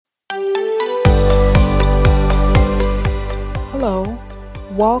Hello,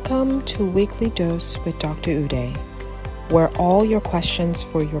 welcome to Weekly Dose with Dr. Uday, where all your questions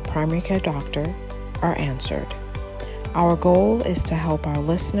for your primary care doctor are answered. Our goal is to help our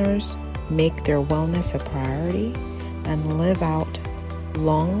listeners make their wellness a priority and live out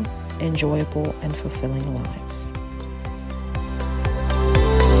long, enjoyable, and fulfilling lives.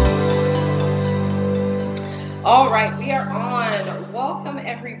 All right, we are on. Welcome,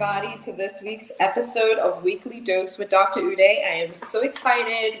 everybody, to this week's episode of Weekly Dose with Dr. Uday. I am so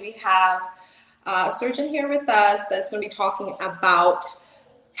excited. We have a surgeon here with us that's going to be talking about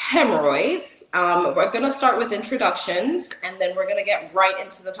hemorrhoids. We're going to start with introductions, and then we're going to get right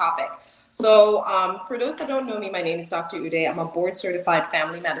into the topic. So for those that don't know me, my name is Dr. Uday. I'm a board-certified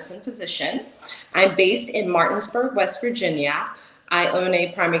family medicine physician. I'm based in Martinsburg, West Virginia. I own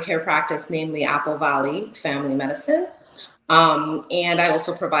a primary care practice, namely Apple Valley Family Medicine. And I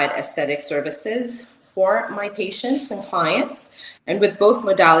also provide aesthetic services for my patients and clients. And with both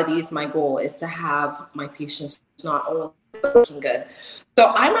modalities, my goal is to have my patients not only looking good.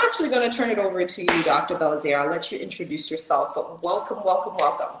 So I'm actually going to turn it over to you, Dr. Belazaire. I'll let you introduce yourself, but welcome.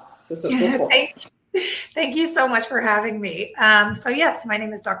 Thank you so much for having me. So yes, my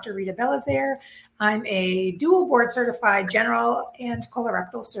name is Dr. Rita Belazaire. I'm a dual board certified general and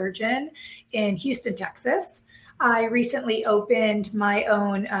colorectal surgeon in Houston, Texas. I recently opened my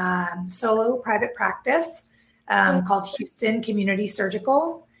own solo private practice called Houston Community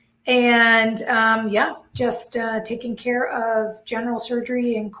Surgical. And just taking care of general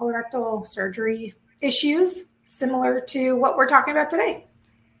surgery and colorectal surgery issues similar to what we're talking about today.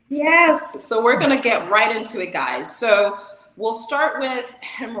 Yes. So we're going to get right into it, guys. So we'll start with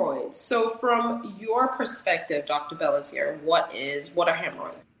hemorrhoids. So from your perspective, Dr. Belazaire, what are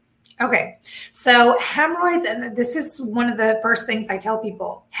hemorrhoids? Okay. So hemorrhoids, and this is one of the first things I tell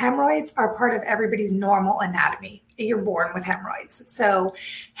people, hemorrhoids are part of everybody's normal anatomy. You're born with hemorrhoids. So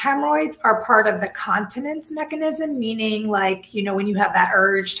hemorrhoids are part of the continence mechanism, meaning when you have that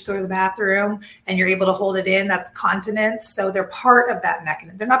urge to go to the bathroom and you're able to hold it in, that's continence. So they're part of that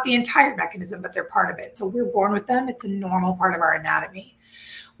mechanism. They're not the entire mechanism, but they're part of it. So we're born with them. It's a normal part of our anatomy.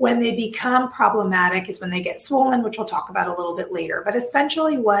 When they become problematic is when they get swollen, which we'll talk about a little bit later. But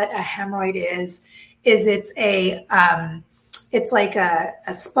essentially what a hemorrhoid is it's like a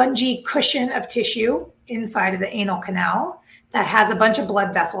spongy cushion of tissue inside of the anal canal that has a bunch of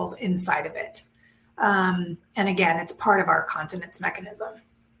blood vessels inside of it. And again, it's part of our continence mechanism.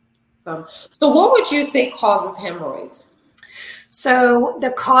 So what would you say causes hemorrhoids? So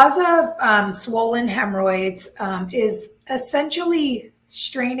the cause of swollen hemorrhoids is essentially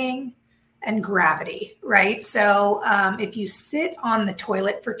straining and gravity, right? So if you sit on the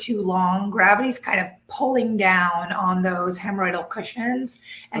toilet for too long, gravity's kind of pulling down on those hemorrhoidal cushions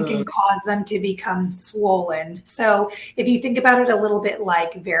and can cause them to become swollen. So if you think about it a little bit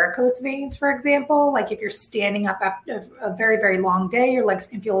like varicose veins, for example, like if you're standing up after a very, very long day, your legs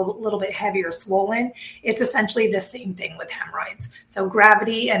can feel a little bit heavy or swollen. It's essentially the same thing with hemorrhoids. So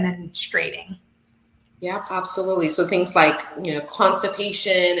gravity and then straining. Yeah, absolutely. So things like,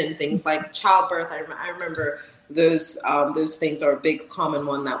 constipation and things like childbirth. I remember those things are a big common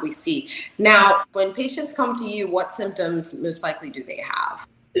one that we see. Now, when patients come to you, what symptoms most likely do they have?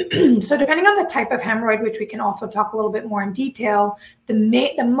 So depending on the type of hemorrhoid, which we can also talk a little bit more in detail, the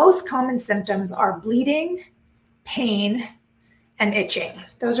most common symptoms are bleeding, pain, and itching.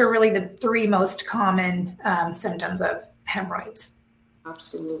 Those are really the three most common symptoms of hemorrhoids.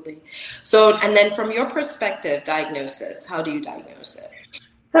 Absolutely. So, and then from your perspective, diagnosis, how do you diagnose it?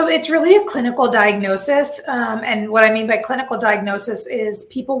 So it's really a clinical diagnosis. And what I mean by clinical diagnosis is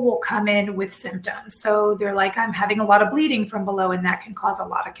people will come in with symptoms. So they're like, I'm having a lot of bleeding from below, and that can cause a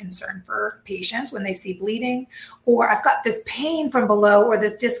lot of concern for patients when they see bleeding. Or I've got this pain from below or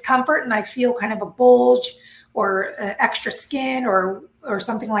this discomfort and I feel kind of a bulge or extra skin or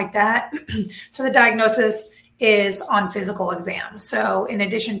something like that. So the diagnosis is on physical exams. So in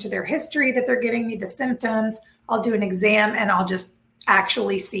addition to their history that they're giving me, the symptoms, I'll do an exam and I'll just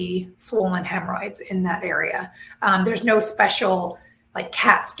actually see swollen hemorrhoids in that area. There's no special like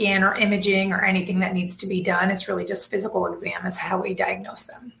CAT scan or imaging or anything that needs to be done. It's really just physical exam is how we diagnose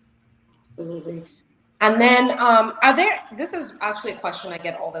them. Absolutely. And then this is actually a question I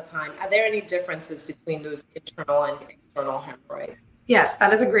get all the time. Are there any differences between those internal and external hemorrhoids? Yes,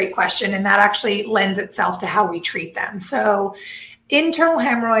 that is a great question. And that actually lends itself to how we treat them. So internal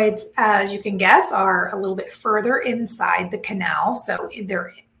hemorrhoids, as you can guess, are a little bit further inside the canal. So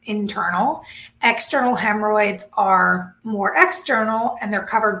they're internal. External hemorrhoids are more external and they're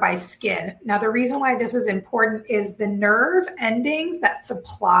covered by skin. Now, the reason why this is important is the nerve endings that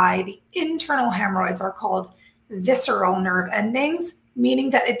supply the internal hemorrhoids are called visceral nerve endings, meaning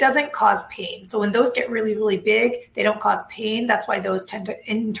that it doesn't cause pain. So when those get really, really big, they don't cause pain. That's why those tend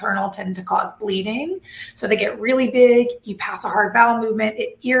to cause bleeding. So they get really big. You pass a hard bowel movement.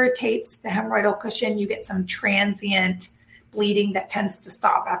 It irritates the hemorrhoidal cushion. You get some transient bleeding that tends to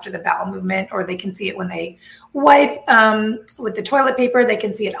stop after the bowel movement, or they can see it when they wipe with the toilet paper. They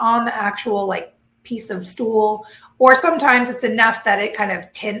can see it on the actual like piece of stool, or sometimes it's enough that it kind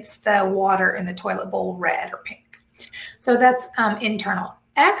of tints the water in the toilet bowl red or pink. So that's internal.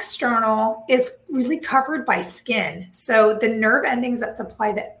 External is really covered by skin. So the nerve endings that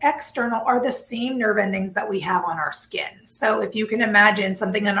supply the external are the same nerve endings that we have on our skin. So if you can imagine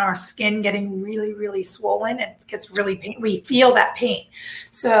something on our skin getting really, really swollen, and it gets really pain, we feel that pain.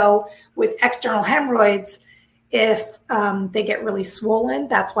 So with external hemorrhoids, if they get really swollen,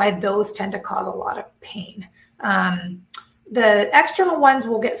 that's why those tend to cause a lot of pain. The external ones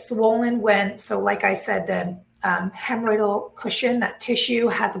will get swollen when, so like I said, the hemorrhoidal cushion, that tissue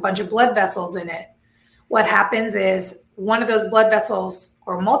has a bunch of blood vessels in it. What happens is one of those blood vessels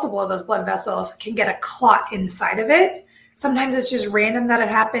or multiple of those blood vessels can get a clot inside of it. Sometimes it's just random that it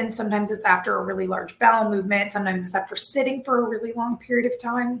happens. Sometimes it's after a really large bowel movement. Sometimes it's after sitting for a really long period of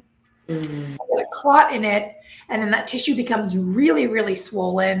time. Get a clot in it, and then that tissue becomes really, really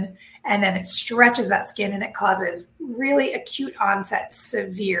swollen, and then it stretches that skin and it causes really acute onset,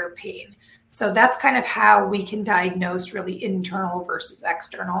 severe pain. So that's kind of how we can diagnose really internal versus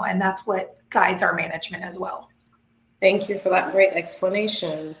external. And that's what guides our management as well. Thank you for that great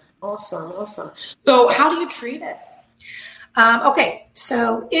explanation. Awesome. So how do you treat it? Okay,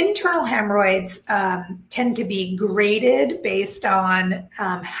 so internal hemorrhoids tend to be graded based on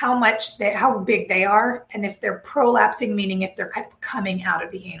how big they are, and if they're prolapsing, meaning if they're kind of coming out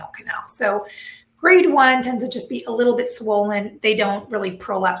of the anal canal. So grade 1 tends to just be a little bit swollen. They don't really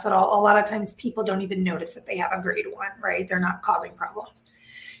prolapse at all. A lot of times people don't even notice that they have a grade 1, right? They're not causing problems.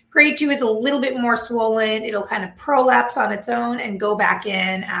 Grade 2 is a little bit more swollen. It'll kind of prolapse on its own and go back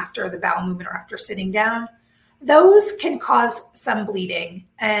in after the bowel movement or after sitting down. Those can cause some bleeding.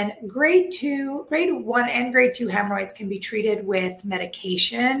 And grade 1 and grade 2 hemorrhoids can be treated with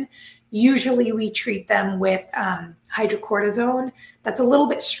medication. Usually we treat them with hydrocortisone. That's a little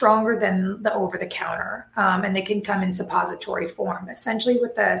bit stronger than the over-the-counter, and they can come in suppository form. Essentially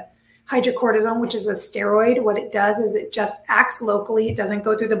with the hydrocortisone, which is a steroid, what it does is it just acts locally. It doesn't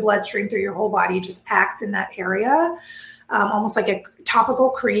go through the bloodstream, through your whole body. It just acts in that area, almost like a topical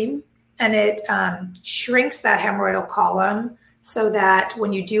cream. And it shrinks that hemorrhoidal column so that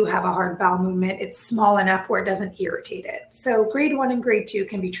when you do have a hard bowel movement, it's small enough where it doesn't irritate it. So grade 1 and grade 2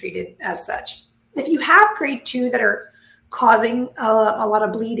 can be treated as such. If you have grade 2 that are causing a lot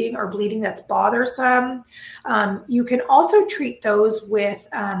of bleeding or bleeding that's bothersome, you can also treat those with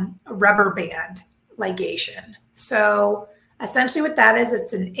rubber band ligation. So essentially what that is,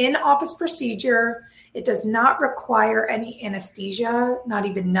 it's an in-office procedure. It does not require any anesthesia, not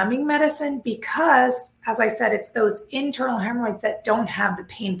even numbing medicine, because, as I said, it's those internal hemorrhoids that don't have the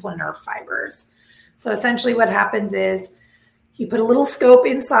painful nerve fibers. So essentially what happens is you put a little scope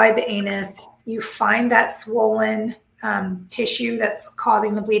inside the anus, you find that swollen tissue that's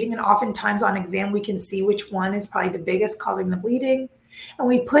causing the bleeding, and oftentimes on exam we can see which one is probably the biggest causing the bleeding. And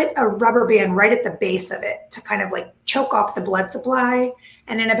we put a rubber band right at the base of it to kind of like choke off the blood supply.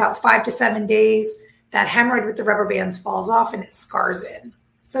 And in about 5 to 7 days, that hemorrhoid with the rubber bands falls off and it scars in.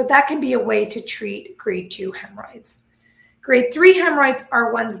 So that can be a way to treat grade 2 hemorrhoids. Grade 3 hemorrhoids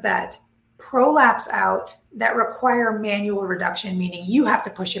are ones that prolapse out, that require manual reduction, meaning you have to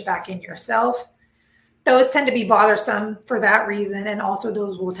push it back in yourself. Those tend to be bothersome for that reason, and also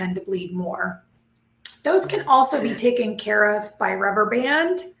those will tend to bleed more. Those can also be taken care of by rubber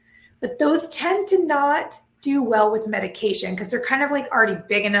band, but those tend to not do well with medication because they're kind of like already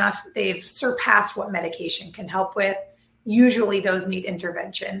big enough. They've surpassed what medication can help with. Usually those need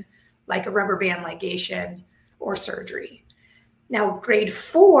intervention, like a rubber band ligation or surgery. Now, grade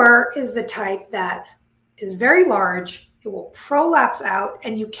 4 is the type that is very large. It will prolapse out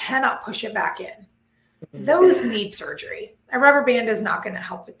and you cannot push it back in. Those need surgery. A rubber band is not going to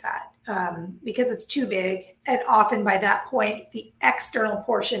help with that because it's too big. And often by that point, the external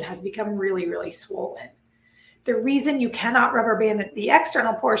portion has become really, really swollen. The reason you cannot rubber band the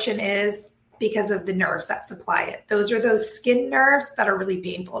external portion is because of the nerves that supply it. Those are those skin nerves that are really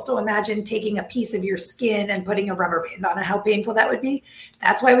painful. So imagine taking a piece of your skin and putting a rubber band on it, how painful that would be.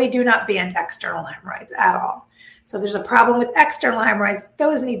 That's why we do not band external hemorrhoids at all. So if there's a problem with external hemorrhoids,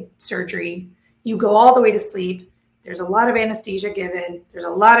 those need surgery. You go all the way to sleep. There's a lot of anesthesia given. There's a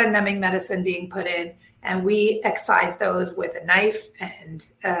lot of numbing medicine being put in, and we excise those with a knife and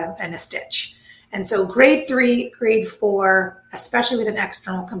a stitch. And so grade 3, grade 4, especially with an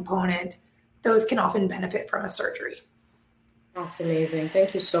external component, those can often benefit from a surgery. That's amazing.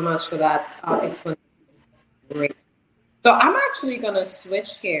 Thank you so much for that explanation. Great. So I'm actually going to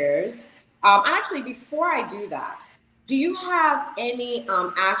switch gears. And actually, before I do that, do you have any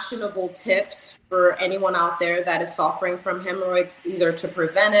actionable tips for anyone out there that is suffering from hemorrhoids, either to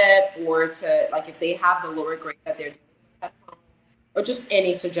prevent it or to, like, if they have the lower grade that they're dealing with at home, or just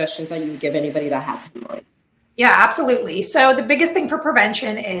any suggestions that you would give anybody that has hemorrhoids? Yeah, absolutely. So the biggest thing for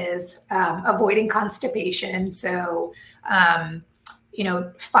prevention is avoiding constipation. So,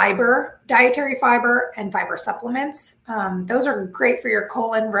 fiber, dietary fiber, and fiber supplements. Those are great for your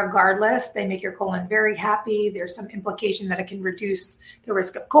colon regardless. They make your colon very happy. There's some implication that it can reduce the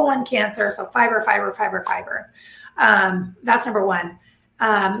risk of colon cancer. So fiber. That's number one.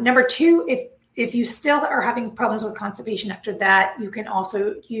 Number two, if you still are having problems with constipation after that, you can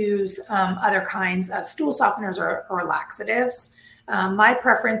also use other kinds of stool softeners or laxatives. My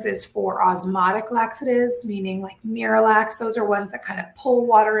preference is for osmotic laxatives, meaning like Miralax. Those are ones that kind of pull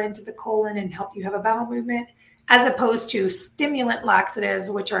water into the colon and help you have a bowel movement, as opposed to stimulant laxatives,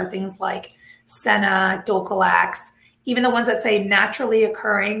 which are things like Senna, Dulcolax. Even the ones that say naturally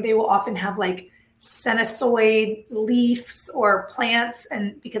occurring, they will often have like sinusoid leaves or plants.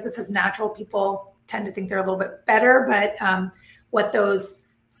 And because it says natural, people tend to think they're a little bit better. But what those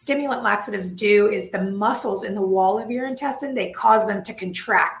stimulant laxatives do is the muscles in the wall of your intestine, they cause them to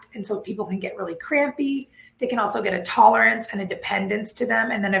contract. And so people can get really crampy. They can also get a tolerance and a dependence to them.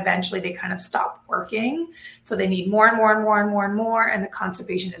 And then eventually they kind of stop working. So they need more and more, and the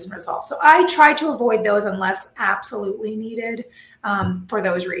constipation isn't resolved. So I try to avoid those unless absolutely needed for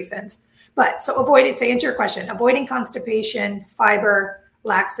those reasons. But so to answer your question, avoiding constipation, fiber,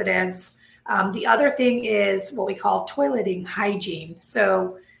 laxatives. The other thing is what we call toileting hygiene.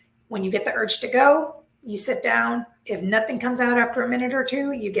 So when you get the urge to go, you sit down. If nothing comes out after a minute or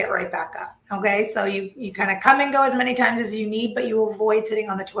two, you get right back up. Okay. So you kind of come and go as many times as you need, but you avoid sitting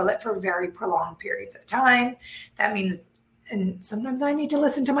on the toilet for very prolonged periods of time. That means, and sometimes I need to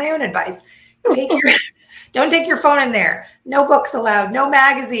listen to my own advice. Don't take your phone in there. No books allowed, no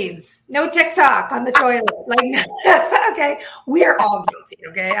magazines, no TikTok on the toilet. Okay, we are all guilty.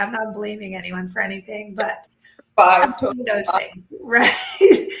 Okay, I'm not blaming anyone for anything, but I'm doing those things, right?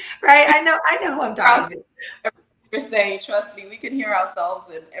 Right. I know who I'm talking to. You're saying, trust me, we can hear ourselves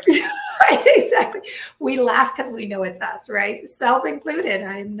in everything. Right, exactly. We laugh because we know it's us, right? Self included.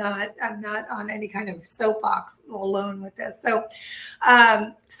 I'm not on any kind of soapbox alone with this.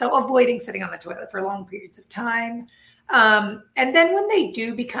 So avoiding sitting on the toilet for long periods of time. And then when they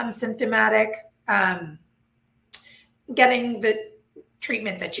do become symptomatic, getting the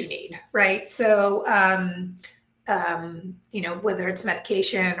treatment that you need, right? So, whether it's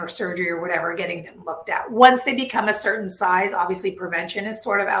medication or surgery or whatever, getting them looked at. Once they become a certain size, obviously prevention is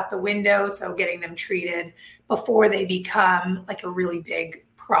sort of out the window. So getting them treated before they become like a really big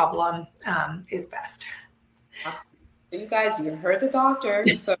problem is best. Absolutely. So you guys, you heard the doctor.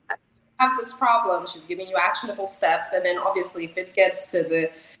 So you have this problem. She's giving you actionable steps. And then obviously if it gets to the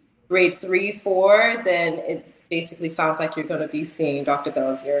grade 3, 4, then it basically sounds like you're going to be seeing Dr.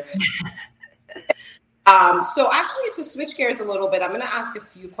 Belzier. So actually, to switch gears a little bit, I'm going to ask a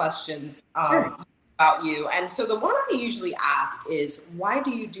few questions about you. And so the one I usually ask is, why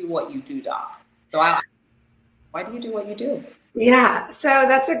do you do what you do, Doc? Why do you do what you do? Yeah, so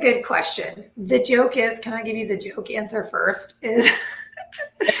that's a good question. The joke is, can I give you the joke answer first? Is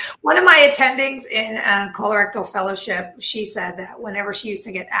one of my attendings in colorectal fellowship, she said that whenever she used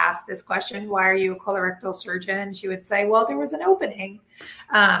to get asked this question, why are you a colorectal surgeon? She would say, well, there was an opening.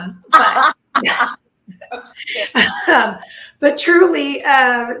 But truly,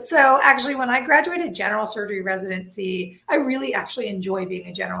 so actually when I graduated general surgery residency, I really actually enjoy being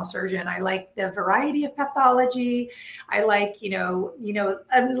a general surgeon. I like the variety of pathology. I like, a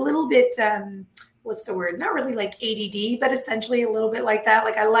little bit, what's the word? Not really like ADD, but essentially a little bit like that.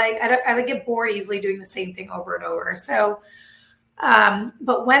 Like I get bored easily doing the same thing over and over. So,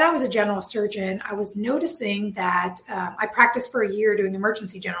 but when I was a general surgeon, I was noticing that I practiced for a year doing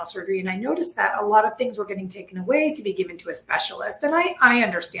emergency general surgery, and I noticed that a lot of things were getting taken away to be given to a specialist. And I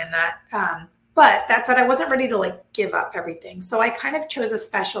understand that. But that said, I wasn't ready to give up everything. So I kind of chose a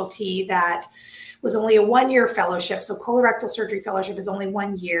specialty that was only a 1-year fellowship. So colorectal surgery fellowship is only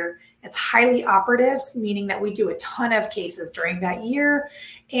 1 year. It's highly operative, meaning that we do a ton of cases during that year.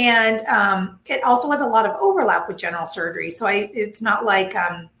 And it also has a lot of overlap with general surgery. So it's not like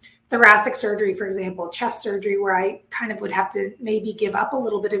thoracic surgery, for example, chest surgery, where I kind of would have to maybe give up a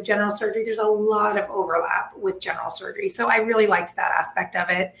little bit of general surgery. There's a lot of overlap with general surgery. So I really liked that aspect of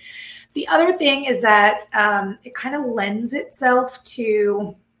it. The other thing is that it kind of lends itself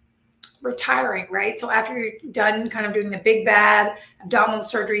to retiring, right? So after you're done kind of doing the big bad abdominal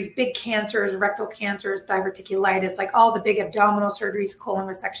surgeries, big cancers, rectal cancers, diverticulitis, like all the big abdominal surgeries, colon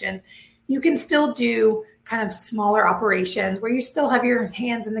resection, you can still do kind of smaller operations where you still have your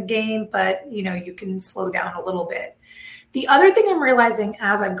hands in the game, but you can slow down a little bit. The other thing I'm realizing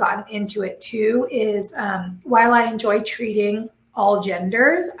as I've gotten into it too is while I enjoy treating all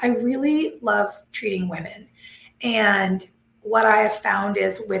genders, I really love treating women. And what I have found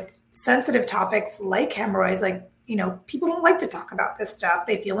is with sensitive topics like hemorrhoids, people don't like to talk about this stuff.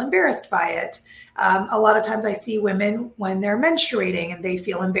 They feel embarrassed by it. A lot of times I see women when they're menstruating and they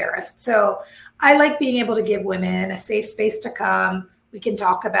feel embarrassed. So I like being able to give women a safe space to come. We can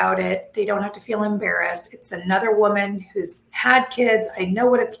talk about it. They don't have to feel embarrassed. It's another woman who's had kids. I know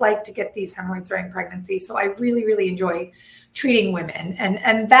what it's like to get these hemorrhoids during pregnancy. So I really, really enjoy treating women.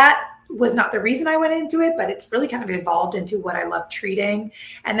 And that was not the reason I went into it, but it's really kind of evolved into what I love treating.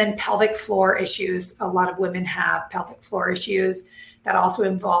 And then pelvic floor issues. A lot of women have pelvic floor issues that also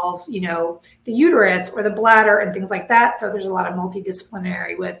involve, the uterus or the bladder and things like that. So there's a lot of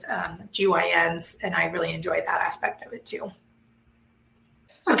multidisciplinary with GYNs, and I really enjoy that aspect of it too.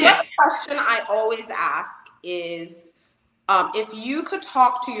 So the other question I always ask is, if you could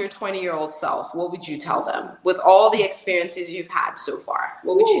talk to your 20-year-old self, what would you tell them with all the experiences you've had so far?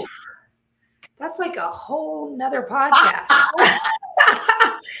 What would you say? That's like a whole nother podcast.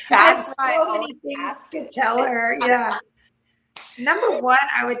 That's so many things to tell her. Yeah. Number one,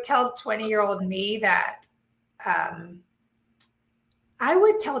 I would tell 20-year-old me that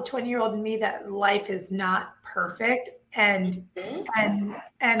life is not perfect and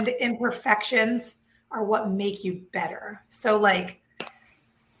the imperfections are what make you better. So like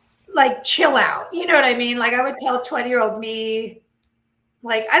chill out. You know what I mean? Like I would tell 20-year-old me,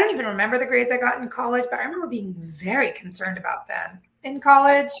 I don't even remember the grades I got in college, but I remember being very concerned about them in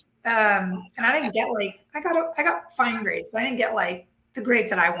college. And I didn't get I got fine grades, but I didn't get the grades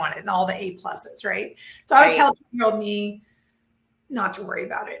that I wanted and all the A pluses, right? So I would tell 20-year-old me not to worry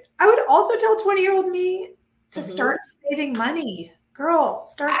about it. I would also tell 20-year-old me to start saving money. Girl,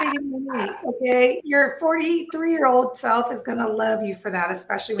 start saving money. Okay. Your 43-year-old self is going to love you for that,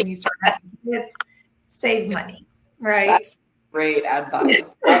 especially when you start having kids. Save money, right? That's great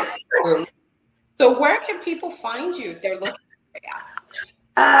advice. Absolutely. So where can people find you if they're looking for you?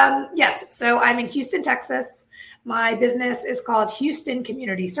 Yes. So I'm in Houston, Texas. My business is called Houston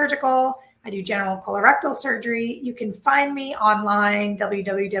Community Surgical. I do general colorectal surgery. You can find me online,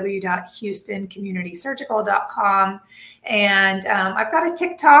 www.houstoncommunitysurgical.com. And I've got a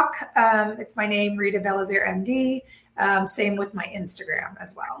TikTok. It's my name, Rita Belazier, MD. Same with my Instagram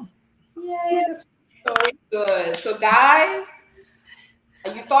as well. Yay, that's so good. So guys,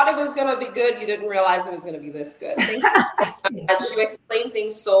 you thought it was going to be good. You didn't realize it was going to be this good. Thank you so much. You explained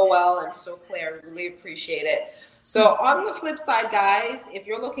things so well and so clear. I really appreciate it. So on the flip side, guys, if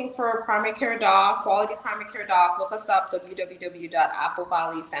you're looking for a primary care doc, quality primary care doc, look us up,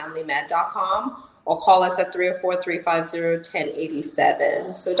 www.applevalleyfamilymed.com, or call us at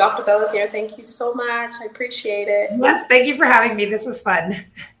 304-350-1087. So Dr. Belazier, thank you so much. I appreciate it. Yes, thank you for having me. This was fun.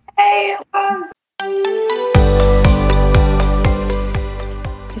 Hey, it was.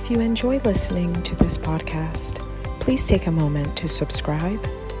 If you enjoy listening to this podcast, please take a moment to subscribe,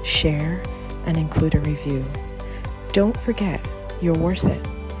 share, and include a review. Don't forget, you're worth it,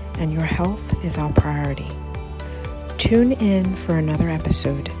 and your health is our priority. Tune in for another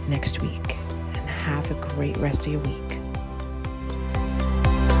episode next week, and have a great rest of your week.